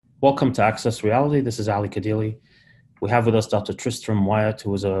Welcome to Access Reality. This is Ali Kadili. We have with us Dr. Tristram Wyatt,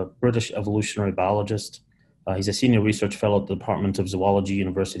 who is a British evolutionary biologist. He's a senior research fellow at the Department of Zoology,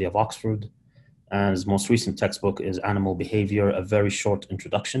 University of Oxford. And his most recent textbook is Animal Behavior, A Very Short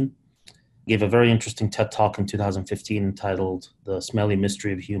Introduction. He gave a very interesting TED Talk in 2015 entitled The Smelly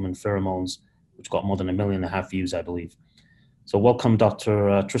Mystery of Human Pheromones, which got more than 1.5 million views, I believe. So welcome,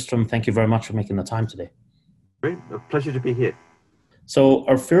 Dr. Tristram. Thank you very much for making the time today. Great. A pleasure to be here. So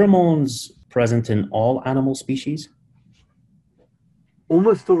are pheromones present in all animal species?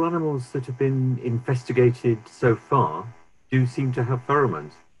 Almost all animals that have been investigated so far do seem to have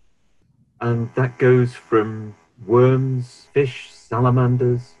pheromones. And that goes from worms, fish,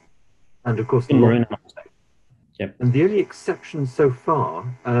 salamanders, and of course, In marine animals. Yep. And the only exceptions so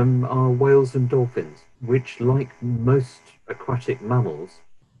far are whales and dolphins, which, like most aquatic mammals,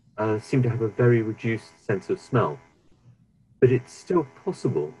 seem to have a very reduced sense of smell. But it's still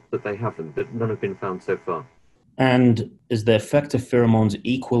possible that they have them, but none have been found so far. And is the effect of pheromones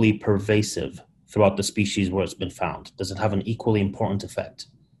equally pervasive throughout the species where it's been found? Does it have an equally important effect?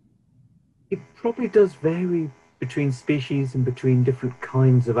 It probably does vary between species and between different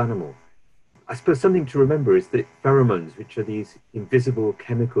kinds of animal. I suppose something to remember is that pheromones, which are these invisible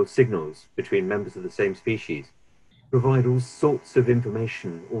chemical signals between members of the same species, provide all sorts of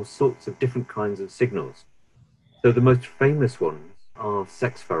information, all sorts of different kinds of signals. So the most famous ones are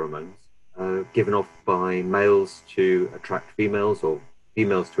sex pheromones, given off by males to attract females or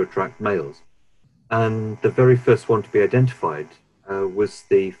females to attract males. And the very first one to be identified was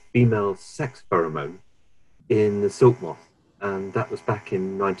the female sex pheromone in the silk moth, and that was back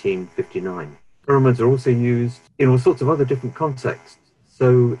in 1959. Pheromones are also used in all sorts of other different contexts.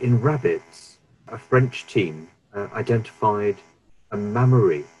 So in rabbits, a French team identified a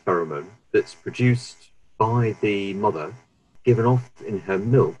mammary pheromone that's produced by the mother, given off in her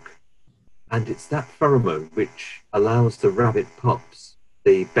milk. And it's that pheromone which allows the rabbit pups,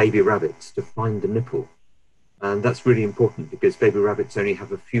 the baby rabbits, to find the nipple. And that's really important because baby rabbits only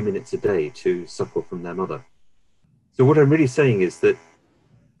have a few minutes a day to suckle from their mother. So what I'm really saying is that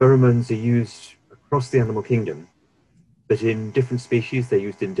pheromones are used across the animal kingdom, but in different species, they're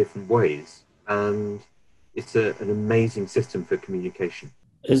used in different ways. And it's an amazing system for communication.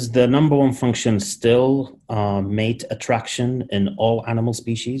 Is the number one function still mate attraction in all animal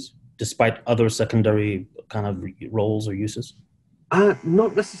species, despite other secondary kind of roles or uses?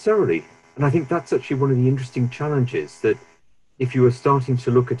 Not necessarily. And I think that's actually one of the interesting challenges, that if you were starting to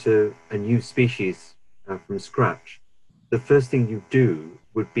look at a new species from scratch, the first thing you do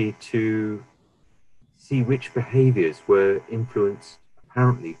would be to see which behaviors were influenced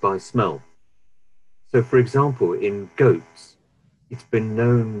apparently by smell. So, for example, in goats, it's been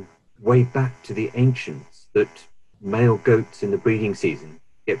known way back to the ancients that male goats in the breeding season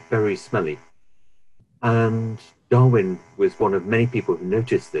get very smelly. And Darwin was one of many people who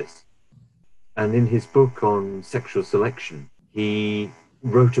noticed this. And in his book on sexual selection, he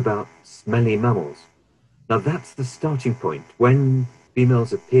wrote about smelly mammals. Now that's the starting point. When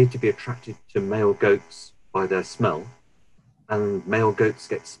females appear to be attracted to male goats by their smell, and male goats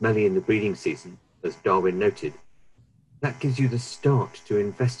get smelly in the breeding season, as Darwin noted, that gives you the start to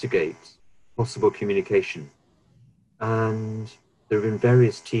investigate possible communication. And there have been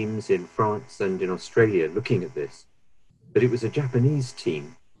various teams in France and in Australia looking at this. But it was a Japanese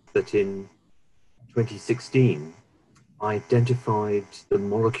team that in 2016 identified the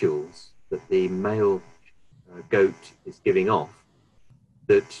molecules that the male goat is giving off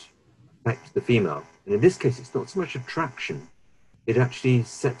that affect the female. And in this case, it's not so much attraction. It actually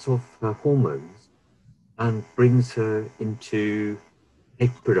sets off her hormones and brings her into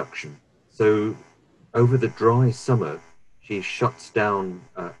egg production. So over the dry summer, she shuts down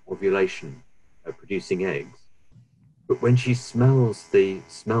ovulation, producing eggs. But when she smells the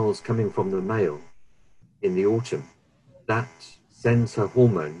smells coming from the male in the autumn, that sends her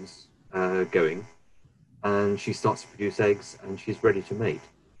hormones going, and she starts to produce eggs, and she's ready to mate.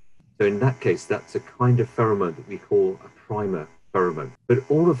 So in that case, that's a kind of pheromone that we call a primer pheromone. But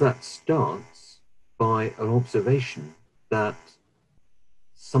all of that starts by an observation that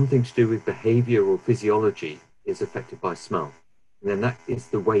something to do with behavior or physiology is affected by smell. And then that is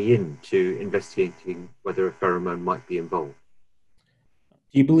the way into investigating whether a pheromone might be involved.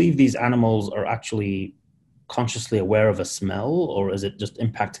 Do you believe these animals are actually consciously aware of a smell, or is it just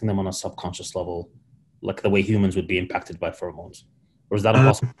impacting them on a subconscious level, like the way humans would be impacted by pheromones? Or is that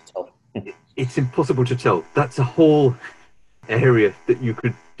impossible to tell? It's impossible to tell. That's a whole area that you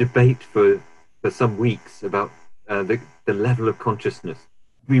could debate for some weeks about the level of consciousness.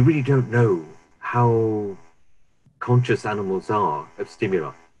 We really don't know how conscious animals are of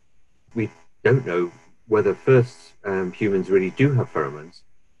stimuli. We don't know whether first humans really do have pheromones,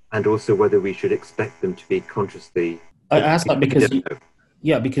 and also whether we should expect them to be consciously. I asked that We because don't know.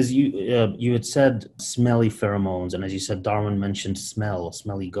 yeah, because you had said smelly pheromones, and as you said, Darwin mentioned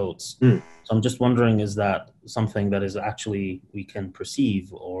smelly goats. Mm. So I'm just wondering, is that something that is actually we can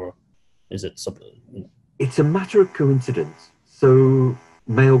perceive, or is it something? It's a matter of coincidence. So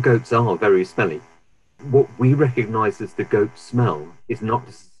male goats are very smelly. What we recognize as the goat smell is not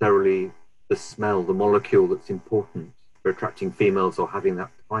necessarily the smell, the molecule that's important for attracting females or having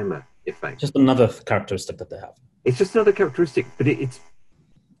that primer effect. Just another characteristic that they have. It's just another characteristic, but it's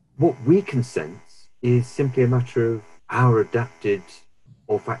what we can sense is simply a matter of our adapted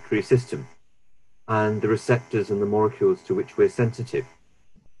olfactory system and the receptors and the molecules to which we're sensitive.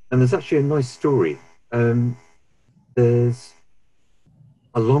 And there's actually a nice story. There's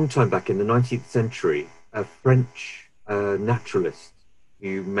a long time back in the 19th century, a French naturalist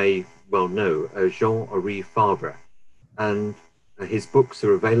you may well know, Jean-Henri Fabre, and his books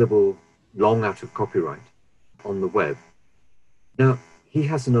are available long out of copyright on the web. Now, he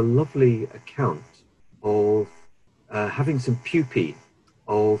has a lovely account of having some pupae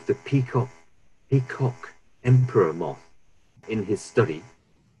of the peacock emperor moth in his study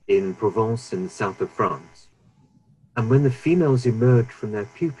in Provence in the south of France. And when the females emerge from their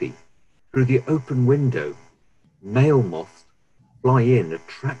pupae, through the open window, male moths fly in,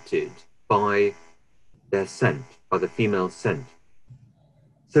 attracted by their scent, by the female's scent.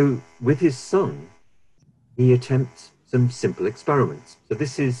 So with his son, he attempts some simple experiments. So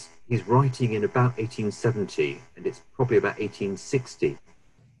he's writing in about 1870, and it's probably about 1860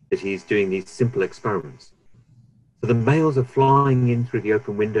 that he's doing these simple experiments. So the males are flying in through the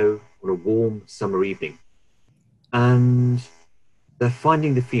open window on a warm summer evening, and they're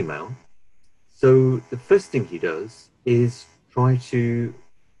finding the female. So the first thing he does is try to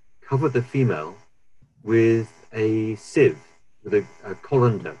cover the female with a sieve, with a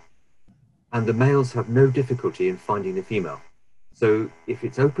colander, and the males have no difficulty in finding the female. So if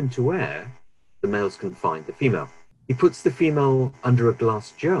it's open to air, the males can find the female. He puts the female under a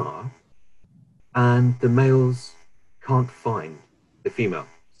glass jar, and the males can't find the female.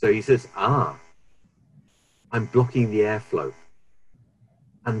 So he says, I'm blocking the airflow.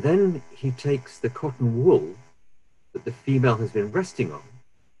 And then he takes the cotton wool that the female has been resting on,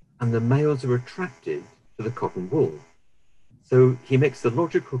 and the males are attracted to the cotton wool. So he makes the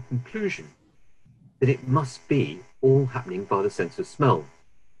logical conclusion that it must be all happening by the sense of smell.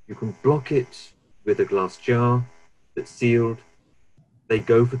 You can block it with a glass jar that's sealed. They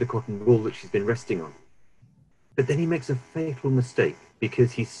go for the cotton wool that she's been resting on. But then he makes a fatal mistake,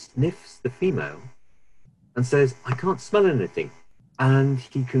 because he sniffs the female and says, I can't smell anything. And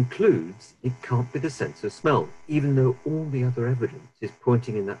he concludes it can't be the sense of smell, even though all the other evidence is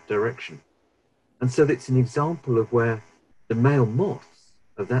pointing in that direction. And so it's an example of where the male moths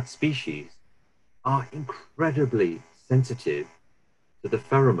of that species are incredibly sensitive to the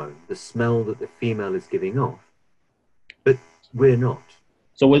pheromone, the smell that the female is giving off. But we're not.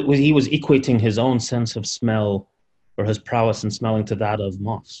 So he was equating his own sense of smell, or his prowess in smelling, to that of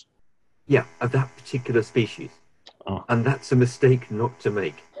moths. Yeah, of that particular species. Oh. And that's a mistake not to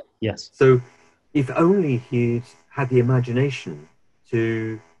make. Yes. So if only he'd had the imagination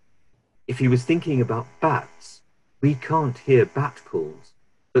to, if he was thinking about bats, we can't hear bat calls,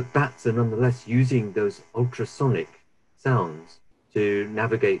 but bats are nonetheless using those ultrasonic sounds to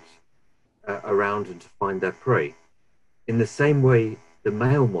navigate around and to find their prey. In the same way, the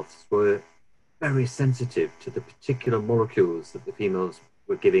male moths were very sensitive to the particular molecules that the females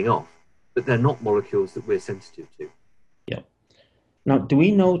were giving off, but they're not molecules that we're sensitive to. Yeah. Now, do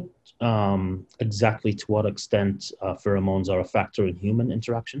we know exactly to what extent pheromones are a factor in human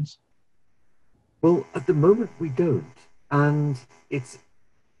interactions? Well, at the moment we don't, and it's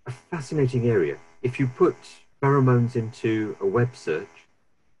a fascinating area. If you put pheromones into a web search,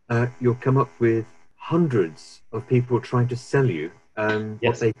 you'll come up with hundreds of people trying to sell you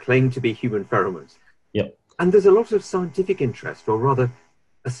what they claim to be human pheromones. Yep. And there's a lot of scientific interest, or rather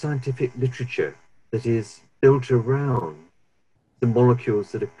a scientific literature that is built around the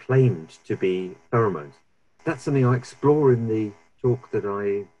molecules that are claimed to be pheromones. That's something I explore in the talk that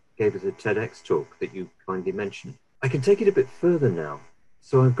I gave as a TEDx talk that you kindly mentioned. I can take it a bit further now.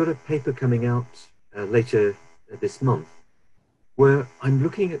 So I've got a paper coming out later this month where I'm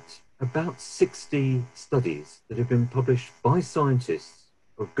looking at about 60 studies that have been published by scientists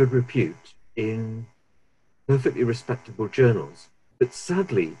of good repute in perfectly respectable journals. But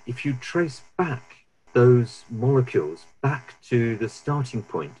sadly, if you trace back those molecules back to the starting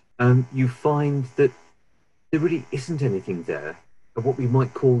point, you find that there really isn't anything there at what we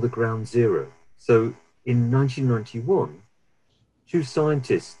might call the ground zero. So in 1991, two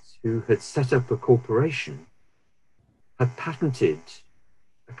scientists who had set up a corporation had patented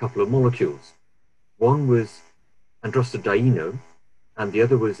a couple of molecules. One was androstenedione, and the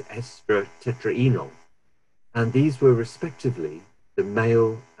other was estratetraenol. And these were respectively the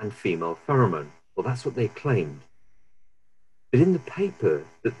male and female pheromone. Well, that's what they claimed. But in the paper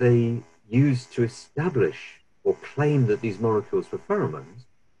that they used to establish or claim that these molecules were pheromones,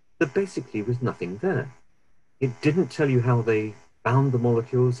 there basically was nothing there. It didn't tell you how they found the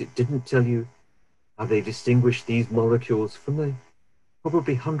molecules. It didn't tell you how they distinguished these molecules from the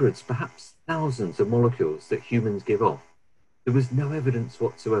probably hundreds, perhaps thousands of molecules that humans give off. There was no evidence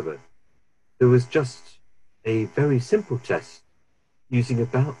whatsoever. There was just a very simple test using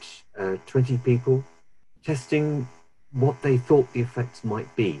about 20 people, testing what they thought the effects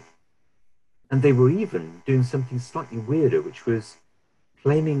might be. And they were even doing something slightly weirder, which was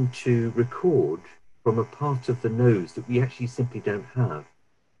claiming to record from a part of the nose that we actually simply don't have.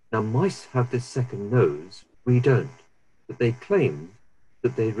 Now, mice have this second nose, we don't. But they claimed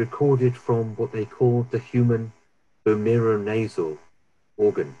that they recorded from what they called the human vomeronasal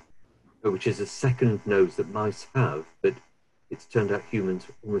organ, which is a second nose that mice have, but it's turned out humans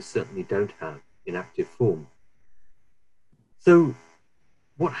almost certainly don't have in active form. So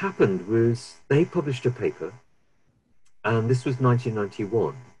what happened was they published a paper, and this was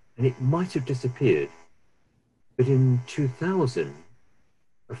 1991, and it might have disappeared, but in 2000,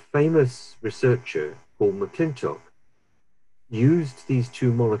 a famous researcher called McClintock used these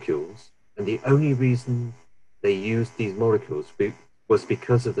two molecules, and the only reason they used these molecules was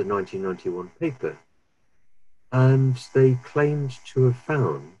because of the 1991 paper. And they claimed to have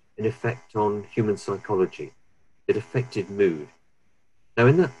found an effect on human psychology. It affected mood. Now,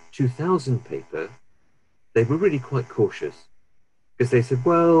 in that 2000 paper, they were really quite cautious because they said,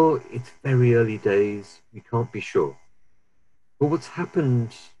 well, it's very early days, we can't be sure. But what's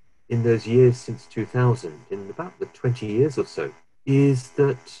happened in those years since 2000, in about the 20 years or so, is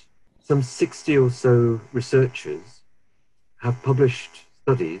that some 60 or so researchers have published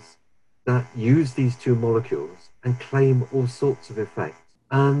studies that use these two molecules and claim all sorts of effects.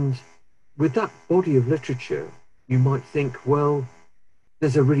 And with that body of literature, you might think, well,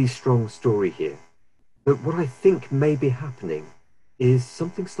 there's a really strong story here. But what I think may be happening is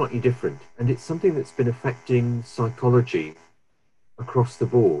something slightly different, and it's something that's been affecting psychology across the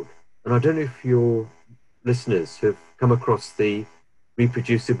board. And I don't know if your listeners have come across the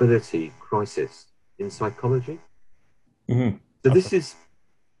reproducibility crisis in psychology. Mm-hmm. So this is,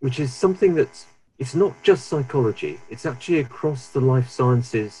 which is something that's, it's not just psychology, it's actually across the life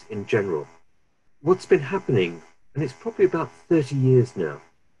sciences in general. What's been happening, and it's probably about 30 years now,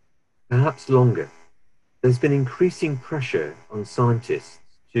 perhaps longer, there's been increasing pressure on scientists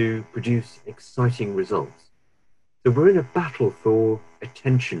to produce exciting results. So we're in a battle for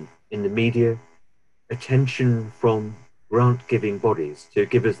attention in the media, attention from grant-giving bodies to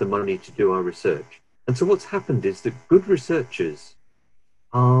give us the money to do our research. And so what's happened is that good researchers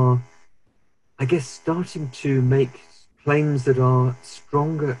are, I guess, starting to make claims that are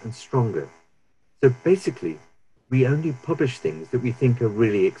stronger and stronger. So basically, we only publish things that we think are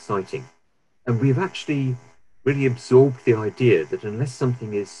really exciting. And we've actually really absorbed the idea that unless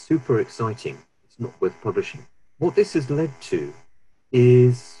something is super exciting, it's not worth publishing. What this has led to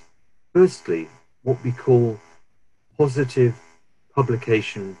is, firstly, what we call positive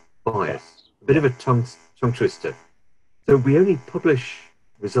publication bias, a bit of a tongue twister. So we only publish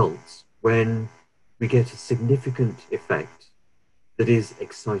results when we get a significant effect that is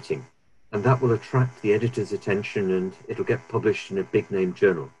exciting, and that will attract the editor's attention and it'll get published in a big name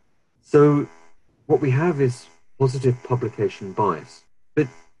journal. So what we have is positive publication bias. But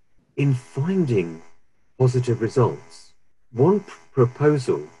in finding positive results, one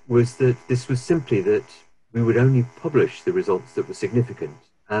proposal was that this was simply that we would only publish the results that were significant,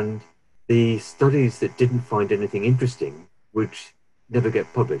 and the studies that didn't find anything interesting would never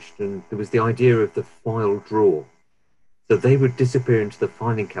get published. And there was the idea of the file drawer. So they would disappear into the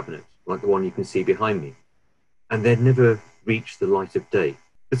filing cabinet, like the one you can see behind me, and they'd never reach the light of day.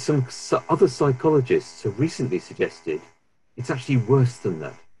 But some other psychologists have recently suggested it's actually worse than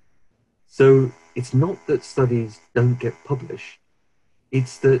that. So it's not that studies don't get published,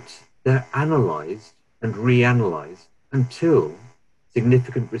 it's that they're analyzed and reanalyzed until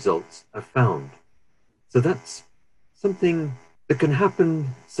significant results are found. So that's something that can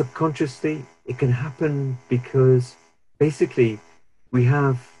happen subconsciously. It can happen because basically we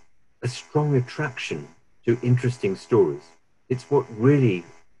have a strong attraction to interesting stories. It's what really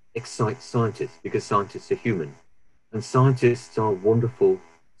excites scientists, because scientists are human. And scientists are wonderful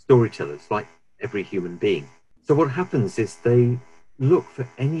storytellers, like every human being. So what happens is they look for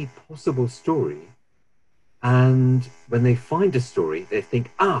any possible story. And when they find a story, they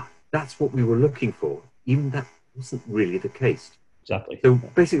think, that's what we were looking for. Even that wasn't really the case. Exactly. So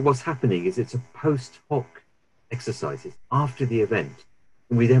basically what's happening is it's a post hoc exercises after the event.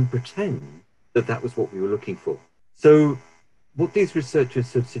 And we then pretend that that was what we were looking for. So what these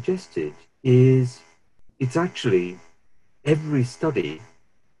researchers have suggested is it's actually every study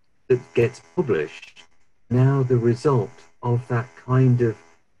that gets published now the result of that kind of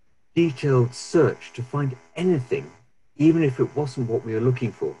detailed search to find anything, even if it wasn't what we were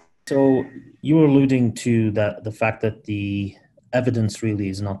looking for. So you were alluding to that the fact that the evidence really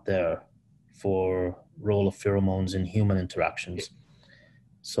is not there for role of pheromones in human interactions.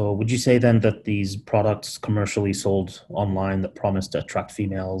 So would you say then that these products commercially sold online that promise to attract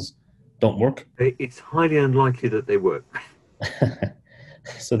females don't work? It's highly unlikely that they work.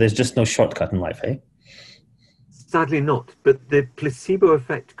 So there's just no shortcut in life, eh? Sadly not, but the placebo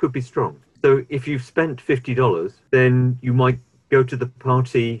effect could be strong. So if you've spent $50, then you might go to the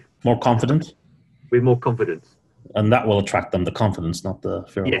party More confident? with more confidence. And that will attract them, the confidence, not the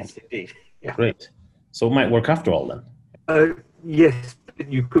pheromone. Yes, indeed. Yeah. Great. So it might work after all then. Yes,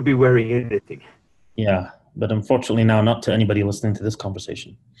 you could be wearing anything. Yeah, but unfortunately now not to anybody listening to this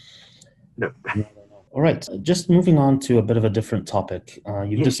conversation. No. All right, just moving on to a bit of a different topic.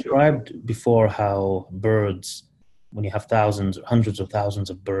 You've described before how birds, when you have thousands, hundreds of thousands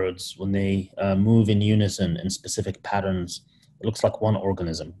of birds, when they move in unison in specific patterns, it looks like one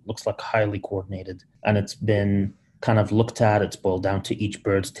organism, looks like highly coordinated. And it's been kind of looked at, it's boiled down to each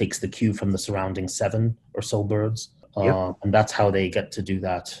bird takes the cue from the surrounding 7 or so birds. And that's how they get to do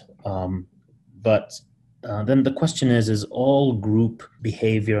that. But then the question is all group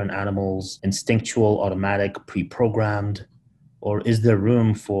behavior in animals instinctual, automatic, pre-programmed, or is there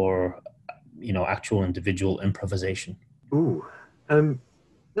room for, actual individual improvisation?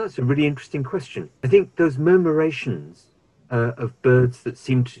 That's a really interesting question. I think those murmurations of birds that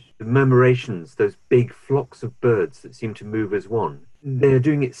those big flocks of birds that seem to move as one, they're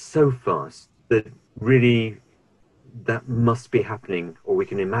doing it so fast that really that must be happening, or we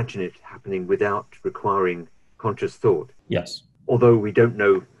can imagine it happening without requiring conscious thought. Yes. Although we don't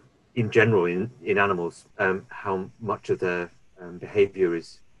know in general in animals how much of their behavior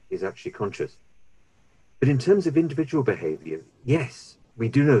is actually conscious. But in terms of individual behavior, yes, we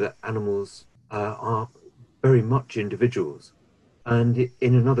do know that animals are very much individuals. And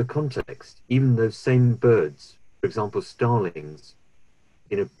in another context, even those same birds, for example, starlings,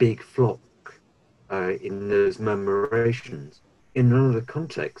 in a big flock, in those murmurations, in another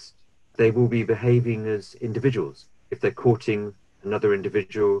context, they will be behaving as individuals. If they're courting another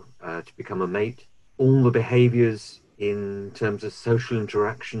individual to become a mate, all the behaviors in terms of social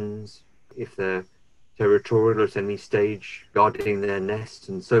interactions, if they're territorial at any stage, guarding their nest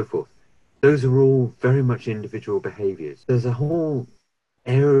and so forth, those are all very much individual behaviors. There's a whole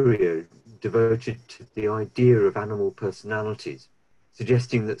area devoted to the idea of animal personalities,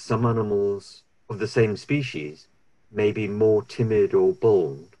 suggesting that some animals of the same species may be more timid or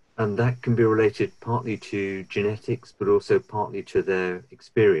bold. And that can be related partly to genetics, but also partly to their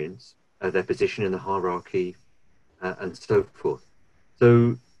experience, their position in the hierarchy, and so forth.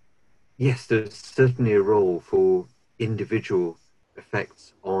 So, yes, there's certainly a role for individual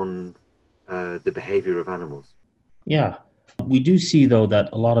effects on the behavior of animals. Yeah. We do see, though, that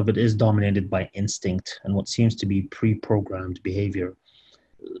a lot of it is dominated by instinct and what seems to be pre-programmed behavior.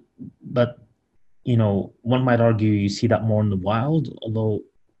 But, one might argue you see that more in the wild, although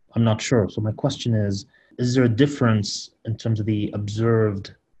I'm not sure. So my question is there a difference in terms of the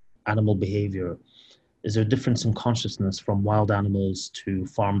observed animal behavior? Is there a difference in consciousness from wild animals to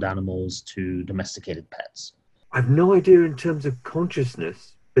farmed animals to domesticated pets? I've no idea in terms of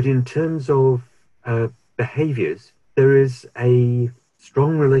consciousness, but in terms of behaviors, there is a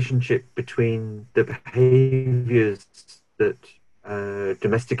strong relationship between the behaviors that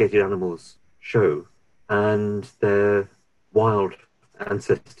domesticated animals show and their wild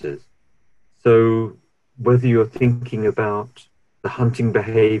ancestors. So whether you're thinking about the hunting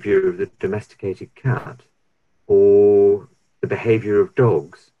behavior of the domesticated cat or the behavior of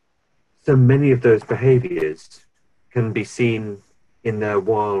dogs, so many of those behaviors can be seen in their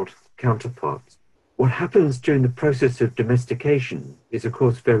wild counterparts. What happens during the process of domestication is, of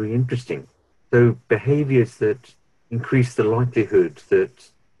course, very interesting. So behaviors that increase the likelihood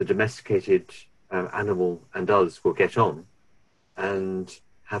that the domesticated animal and us will get on and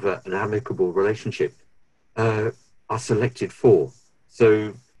have an amicable relationship are selected for.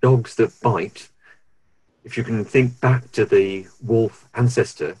 So dogs that bite if you can think back to the wolf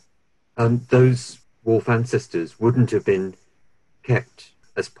ancestor, those wolf ancestors wouldn't have been kept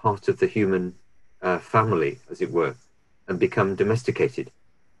as part of the human family, as it were, and become domesticated.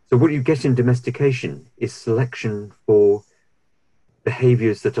 So what you get in domestication is selection for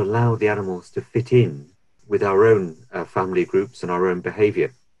behaviors that allow the animals to fit in with our own family groups and our own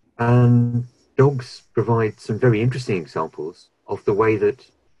behavior. And dogs provide some very interesting examples of the way that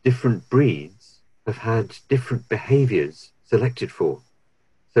different breeds have had different behaviors selected for.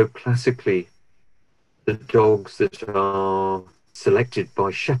 So classically, the dogs that are selected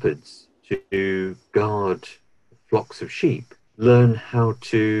by shepherds to guard flocks of sheep learn how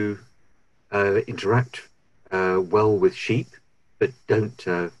to interact well with sheep, but don't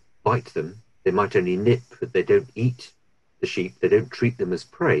bite them. They might only nip, but they don't eat the sheep. They don't treat them as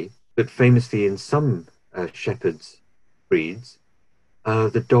prey. But famously, in some shepherds' breeds,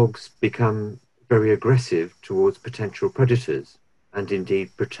 the dogs become very aggressive towards potential predators and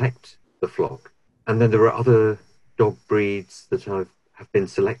indeed protect the flock. And then there are other dog breeds that have been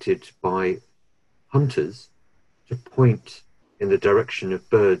selected by hunters to point in the direction of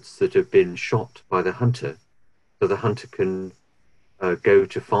birds that have been shot by the hunter, so the hunter can go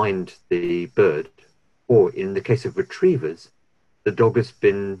to find the bird. Or in the case of retrievers, the dog has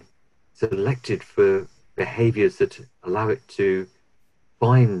been selected for behaviors that allow it to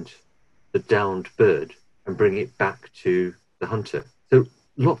find the downed bird and bring it back to the hunter. So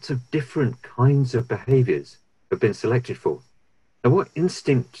lots of different kinds of behaviors have been selected for. Now, what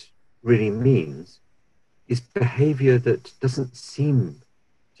instinct really means is behavior that doesn't seem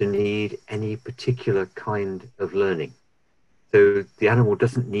to need any particular kind of learning. So the animal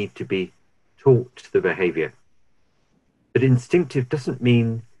doesn't need to be taught the behavior. But instinctive doesn't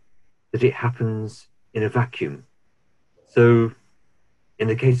mean that it happens in a vacuum. So in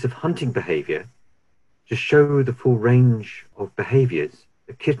the case of hunting behavior, to show the full range of behaviors,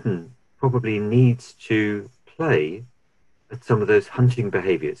 a kitten probably needs to play at some of those hunting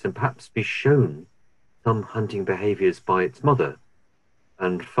behaviors and perhaps be shown some hunting behaviors by its mother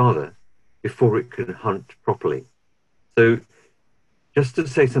and father before it can hunt properly. So just to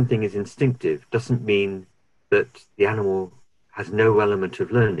say something is instinctive doesn't mean that the animal has no element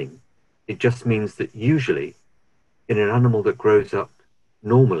of learning. It just means that usually in an animal that grows up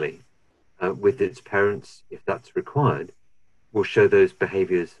normally with its parents, if that's required, will show those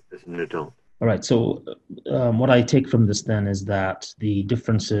behaviors as an adult. All right. So what I take from this then is that the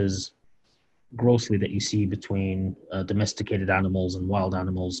differences grossly that you see between domesticated animals and wild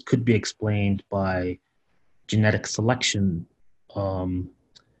animals could be explained by genetic selection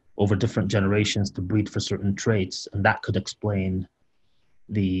over different generations to breed for certain traits, and that could explain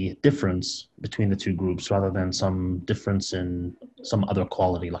the difference between the two groups rather than some difference in some other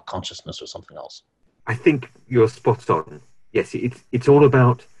quality like consciousness or something else. I think you're spot on. Yes, it's all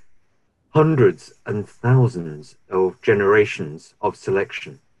about hundreds and thousands of generations of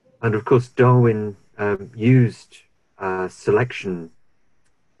selection. And of course, Darwin used selection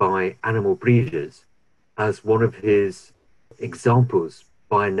by animal breeders as one of his examples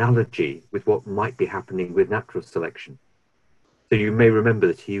by analogy with what might be happening with natural selection. So you may remember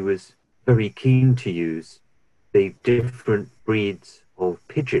that he was very keen to use the different breeds of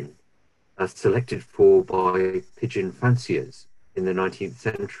pigeon as selected for by pigeon fanciers in the 19th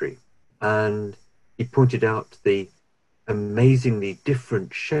century. And he pointed out the amazingly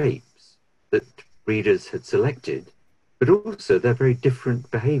different shapes that breeders had selected, but also their very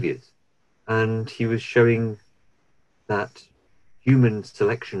different behaviors. And he was showing that human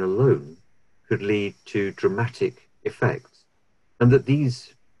selection alone could lead to dramatic effects, and that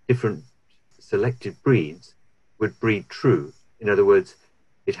these different selected breeds would breed true. In other words,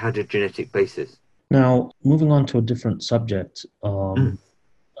 it had a genetic basis. Now, moving on to a different subject,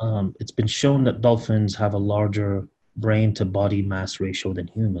 it's been shown that dolphins have a larger brain to body mass ratio than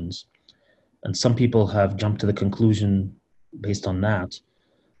humans. And some people have jumped to the conclusion, based on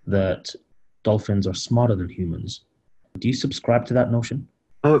that dolphins are smarter than humans. Do you subscribe to that notion?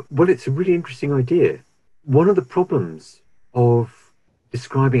 Well, it's a really interesting idea. One of the problems of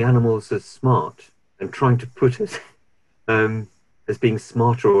describing animals as smart and trying to put us as being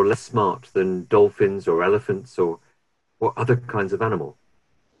smarter or less smart than dolphins or elephants or other kinds of animal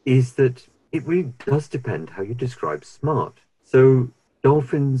is that it really does depend how you describe smart. So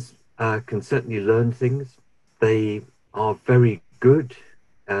dolphins can certainly learn things. They are very good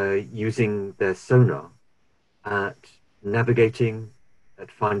using their sonar at navigating,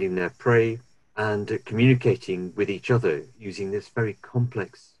 at finding their prey, and at communicating with each other using this very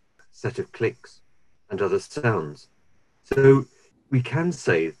complex set of clicks and other sounds. So we can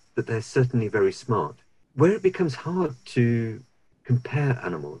say that they're certainly very smart. where it becomes hard to compare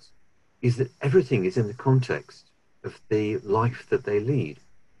animals is that everything is in the context of the life that they lead.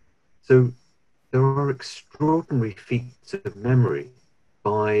 So there are extraordinary feats of memory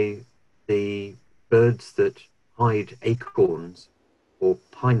by the birds that hide acorns or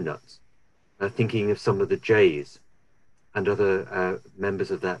pine nuts, thinking of some of the jays and other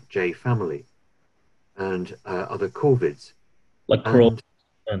members of that jay family and other corvids. Like crows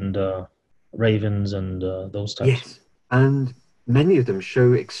And and ravens and those types. yes, and many of them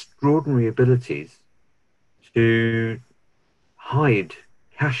show extraordinary abilities to hide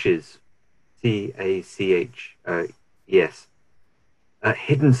caches, CACHES,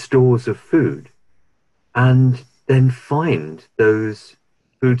 hidden stores of food, and then find those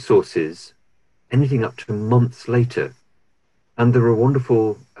food sources anything up to months later. And there are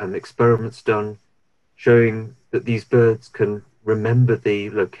wonderful experiments done showing that these birds can remember the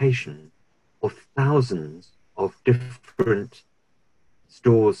location of thousands of different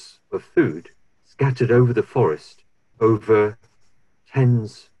stores of food scattered over the forest over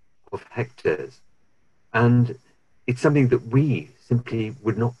tens of hectares. And it's something that we simply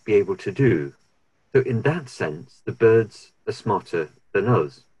would not be able to do. So, in that sense, the birds are smarter than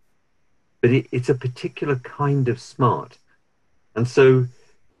us. But it's a particular kind of smart. And so,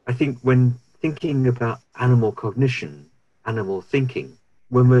 I think when thinking about animal cognition, animal thinking,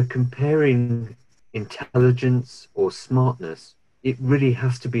 when we're comparing intelligence or smartness, it really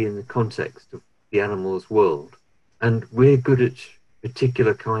has to be in the context of the animal's world. And we're good at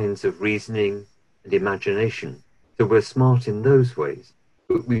particular kinds of reasoning and imagination. So we're smart in those ways,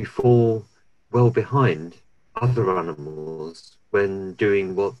 but we fall well behind other animals when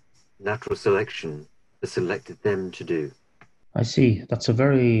doing what natural selection has selected them to do. I see. That's a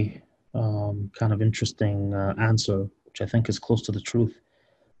very kind of interesting answer, which I think is close to the truth.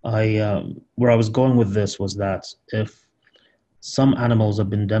 Where I was going with this was that if some animals have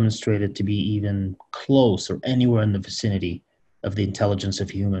been demonstrated to be even close or anywhere in the vicinity of the intelligence of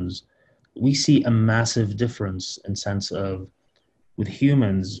humans, we see a massive difference in sense of with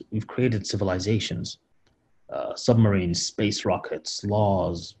humans, we've created civilizations, submarines, space rockets,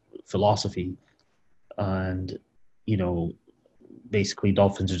 laws, philosophy, and you know, basically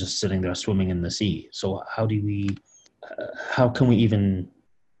dolphins are just sitting there swimming in the sea. So how can we even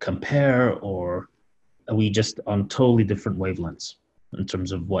compare, or are we just on totally different wavelengths in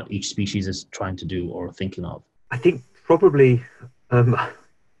terms of what each species is trying to do or thinking of? I think probably um,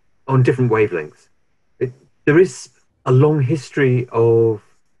 on different wavelengths. It, there is a long history of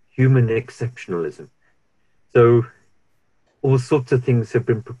human exceptionalism. So all sorts of things have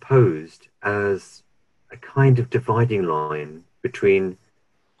been proposed as a kind of dividing line between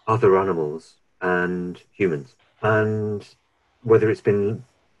other animals and humans. And whether it's been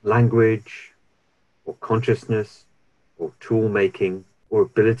language or consciousness or tool making or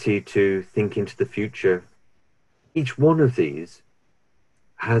ability to think into the future, each one of these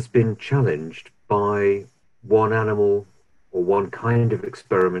has been challenged by one animal or one kind of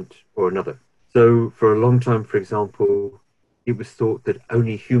experiment or another. So, for a long time, for example, it was thought that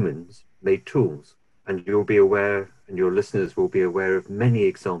only humans made tools. And you'll be aware, and your listeners will be aware of many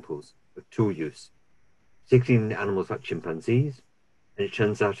examples of tool use, particularly in animals like chimpanzees. And it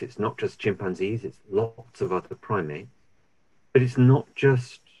turns out it's not just chimpanzees, it's lots of other primates. But it's not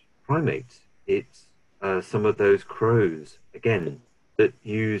just primates, it's some of those crows, again, that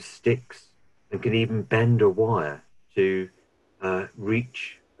use sticks and can even bend a wire to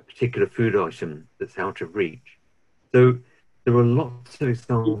reach a particular food item that's out of reach. So there are lots of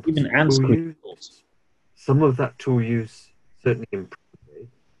examples Even of ants tool create use. tools. Some of that tool use certainly improved.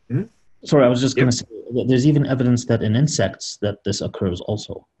 Hmm? Sorry, I was just going Yep. to say that there's even evidence that in insects that this occurs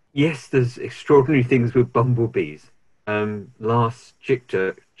also. Yes, there's extraordinary things with bumblebees. Lars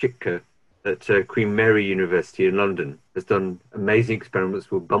Chitka at Queen Mary University in London has done amazing experiments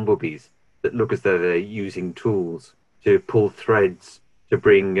with bumblebees that look as though they're using tools to pull threads to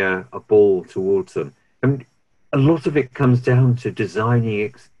bring a ball towards them. And a lot of it comes down to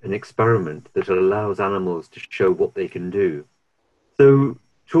designing an experiment that allows animals to show what they can do. So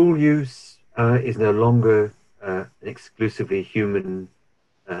tool use is no longer an exclusively human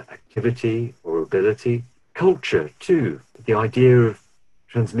activity or ability. Culture, too, the idea of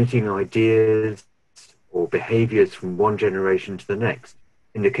transmitting ideas or behaviors from one generation to the next.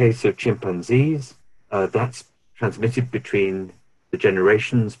 In the case of chimpanzees, that's transmitted between the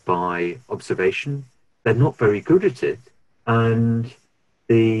generations by observation. They're not very good at it. And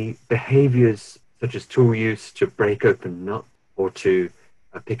the behaviors, such as tool use to break open nuts or to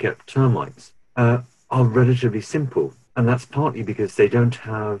pick up termites, are relatively simple. And that's partly because they don't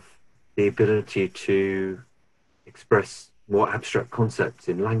have the ability to express more abstract concepts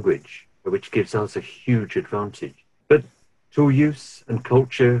in language, which gives us a huge advantage. But tool use and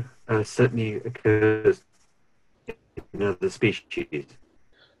culture certainly occurs in other species.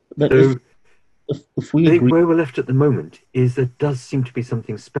 But So if we I think agree, where we're left at the moment is there does seem to be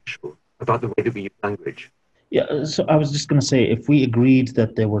something special about the way that we use language. yeah, so I was just going to say, if we agreed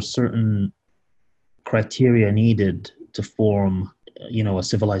that there were certain criteria needed to form, a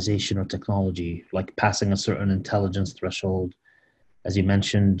civilization or technology, like passing a certain intelligence threshold, as you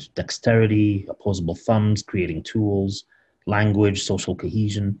mentioned, dexterity, opposable thumbs, creating tools, language, social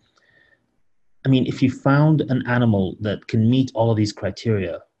cohesion. I mean, if you found an animal that can meet all of these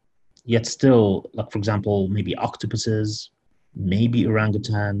criteria, yet still, like for example, maybe octopuses, maybe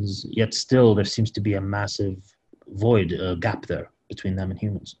orangutans, yet still there seems to be a massive void, a gap there between them and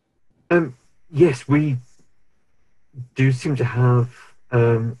humans. Um, yes, we do seem to have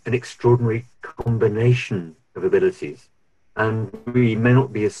an extraordinary combination of abilities, and we may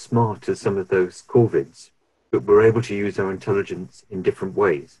not be as smart as some of those corvids, but we're able to use our intelligence in different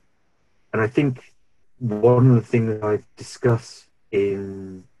ways. And I think one of the things that I discuss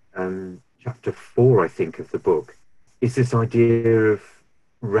in chapter 4, I think, of the book, is this idea of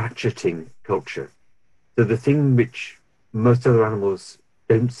ratcheting culture. So the thing which most other animals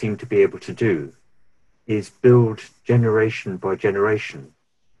don't seem to be able to do is build generation by generation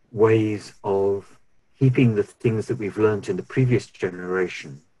ways of keeping the things that we've learned in the previous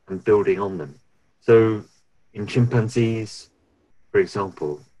generation and building on them. So in chimpanzees, for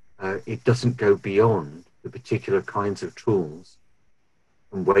example, it doesn't go beyond the particular kinds of tools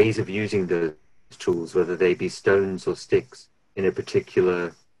and ways of using those tools, whether they be stones or sticks in a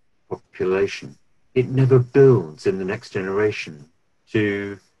particular population. It never builds in the next generation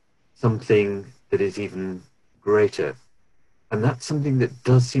to something that is even greater. And that's something that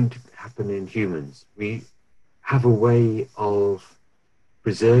does seem to happen in humans. We have a way of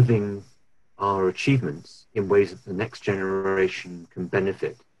preserving our achievements in ways that the next generation can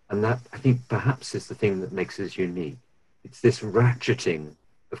benefit. And that, I think, perhaps is the thing that makes us unique. It's this ratcheting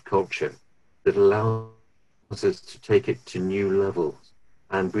of culture that allows us to take it to new levels.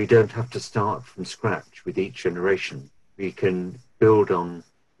 And we don't have to start from scratch with each generation. We can build on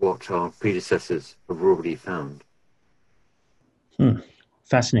what our predecessors have already found.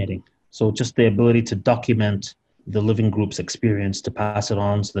 Fascinating. So just the ability to document the living group's experience to pass it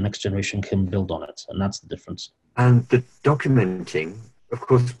on so the next generation can build on it. And that's the difference. And the documenting, of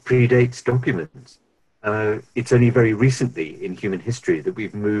course, predates documents. It's only very recently in human history that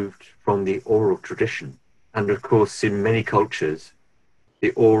we've moved from the oral tradition. And of course, in many cultures,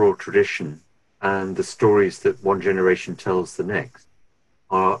 the oral tradition and the stories that one generation tells the next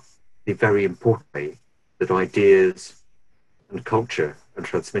are the very important way that ideas and culture are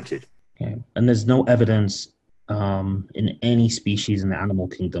transmitted. Okay. And there's no evidence in any species in the animal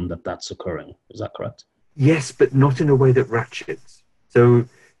kingdom that that's occurring. Is that correct? Yes, but not in a way that ratchets. So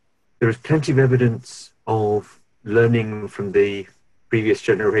there is plenty of evidence of learning from the previous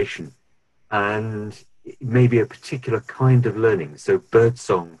generation, and maybe a particular kind of learning. So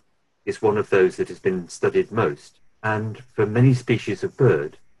birdsong is one of those that has been studied most. And for many species of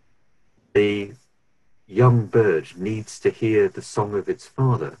bird, the young bird needs to hear the song of its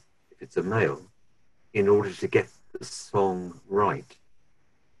father, if it's a male, in order to get the song right.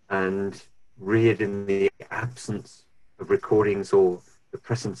 And reared in the absence of recordings or the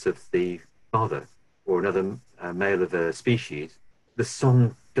presence of the father or another male of a species, the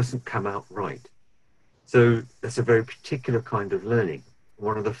song doesn't come out right. So that's a very particular kind of learning.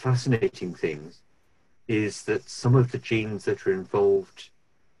 One of the fascinating things is that some of the genes that are involved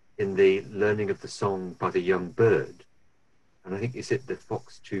in the learning of the song by the young bird, and I think is it the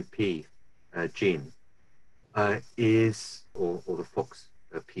FOX2P gene, or the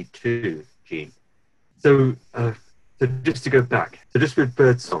FOXP2 gene. So just to go back, so just with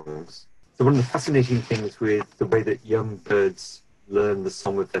bird songs, so one of the fascinating things with the way that young birds learn the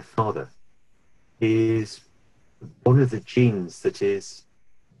song of their father is one of the genes that is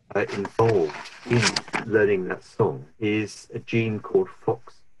involved in learning that song is a gene called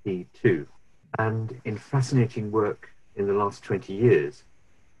FOXP2. And in fascinating work in the last 20 years,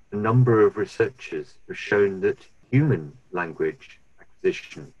 a number of researchers have shown that human language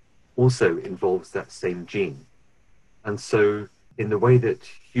acquisition also involves that same gene. And so, in the way that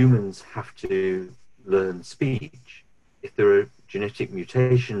humans have to learn speech, if there are genetic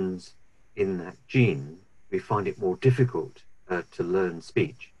mutations in that gene, we find it more difficult to learn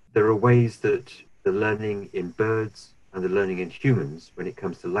speech. There are ways that the learning in birds and the learning in humans, when it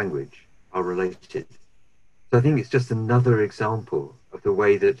comes to language, are related. So I think it's just another example of the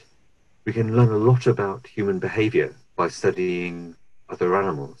way that we can learn a lot about human behavior by studying other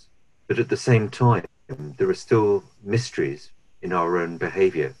animals. But at the same time, there are still mysteries in our own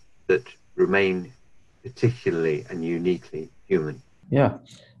behavior that remain particularly and uniquely human. Yeah.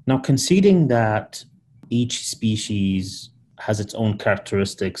 Now, conceding that each species has its own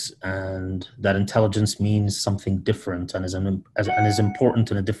characteristics and that intelligence means something different and is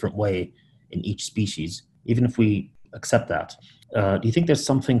important in a different way in each species, even if we accept that, do you think there's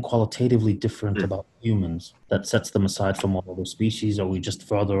something qualitatively different about humans that sets them aside from all other species, or are we just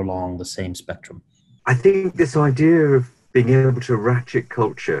further along the same spectrum? I think this idea of being able to ratchet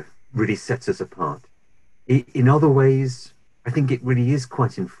culture really sets us apart. In other ways, I think it really is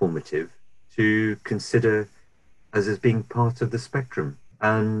quite informative to consider us as being part of the spectrum.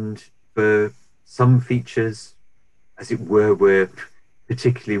 And for some features, as it were, we're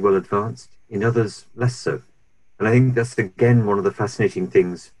particularly well advanced, in others, less so. And I think that's, again, one of the fascinating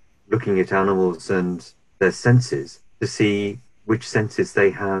things looking at animals and their senses, to see which senses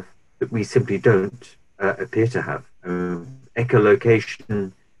they have that we simply don't appear to have.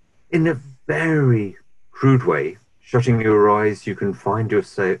 Echolocation, in a very crude way, shutting your eyes, you can find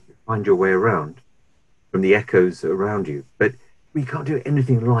your way around from the echoes around you, but we can't do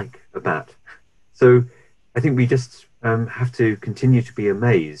anything like a bat. So I think we just have to continue to be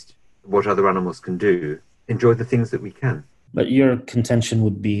amazed at what other animals can do, enjoy the things that we can. But your contention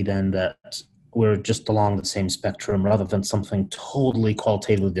would be then that we're just along the same spectrum rather than something totally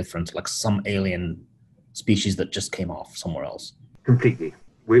qualitatively different, like some alien species that just came off somewhere else. Completely.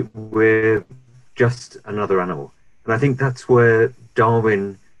 We're just another animal. And I think that's where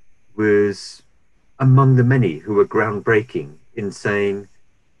Darwin was among the many who were groundbreaking in saying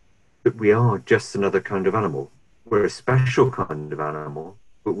that we are just another kind of animal. We're a special kind of animal,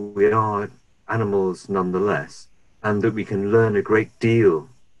 but we are animals nonetheless, and that we can learn a great deal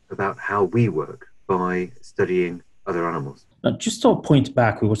about how we work by studying other animals. Now, just to point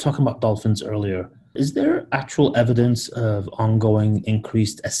back, we were talking about dolphins earlier. Is there actual evidence of ongoing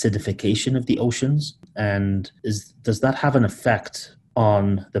increased acidification of the oceans? And does that have an effect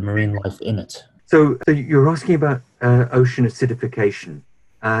on the marine life in it? So you're asking about ocean acidification.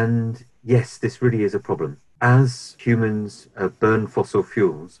 And yes, this really is a problem. As humans burn fossil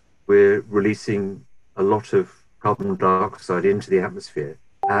fuels, we're releasing a lot of carbon dioxide into the atmosphere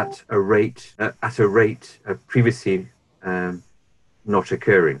at a rate previously not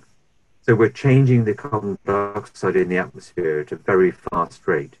occurring. So we're changing the carbon dioxide in the atmosphere at a very fast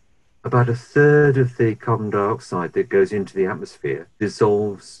rate. About a third of the carbon dioxide that goes into the atmosphere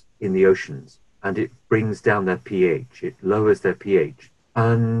dissolves in the oceans, and it brings down their pH. It lowers their pH.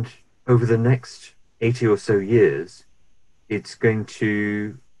 And over the next 80 or so years, it's going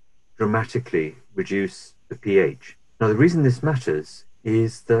to dramatically reduce the pH. Now, the reason this matters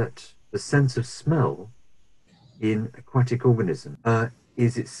is that the sense of smell in aquatic organisms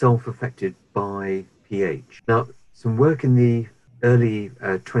is itself affected by pH. Now, some work in the early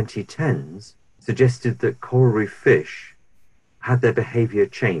 2010s suggested that coral reef fish had their behavior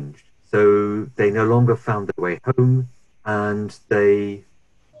changed. So they no longer found their way home, and they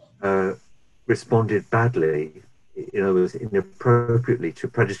responded badly, in other words, inappropriately to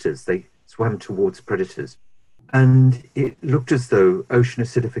predators. They swam towards predators. And it looked as though ocean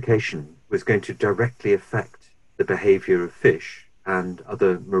acidification was going to directly affect the behavior of fish and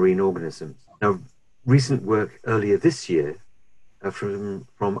other marine organisms. Now, recent work earlier this year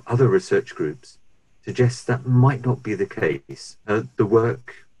from other research groups suggests that might not be the case. The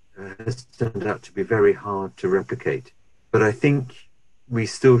work has turned out to be very hard to replicate, but I think we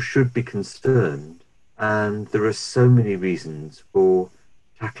still should be concerned, and there are so many reasons for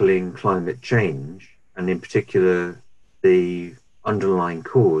tackling climate change, and in particular the underlying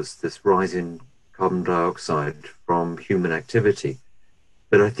cause, this rise in carbon dioxide from human activity.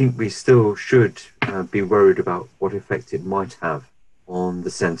 But I think we still should be worried about what effect it might have on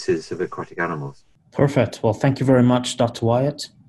the senses of aquatic animals. Perfect. Well, thank you very much, Dr. Wyatt.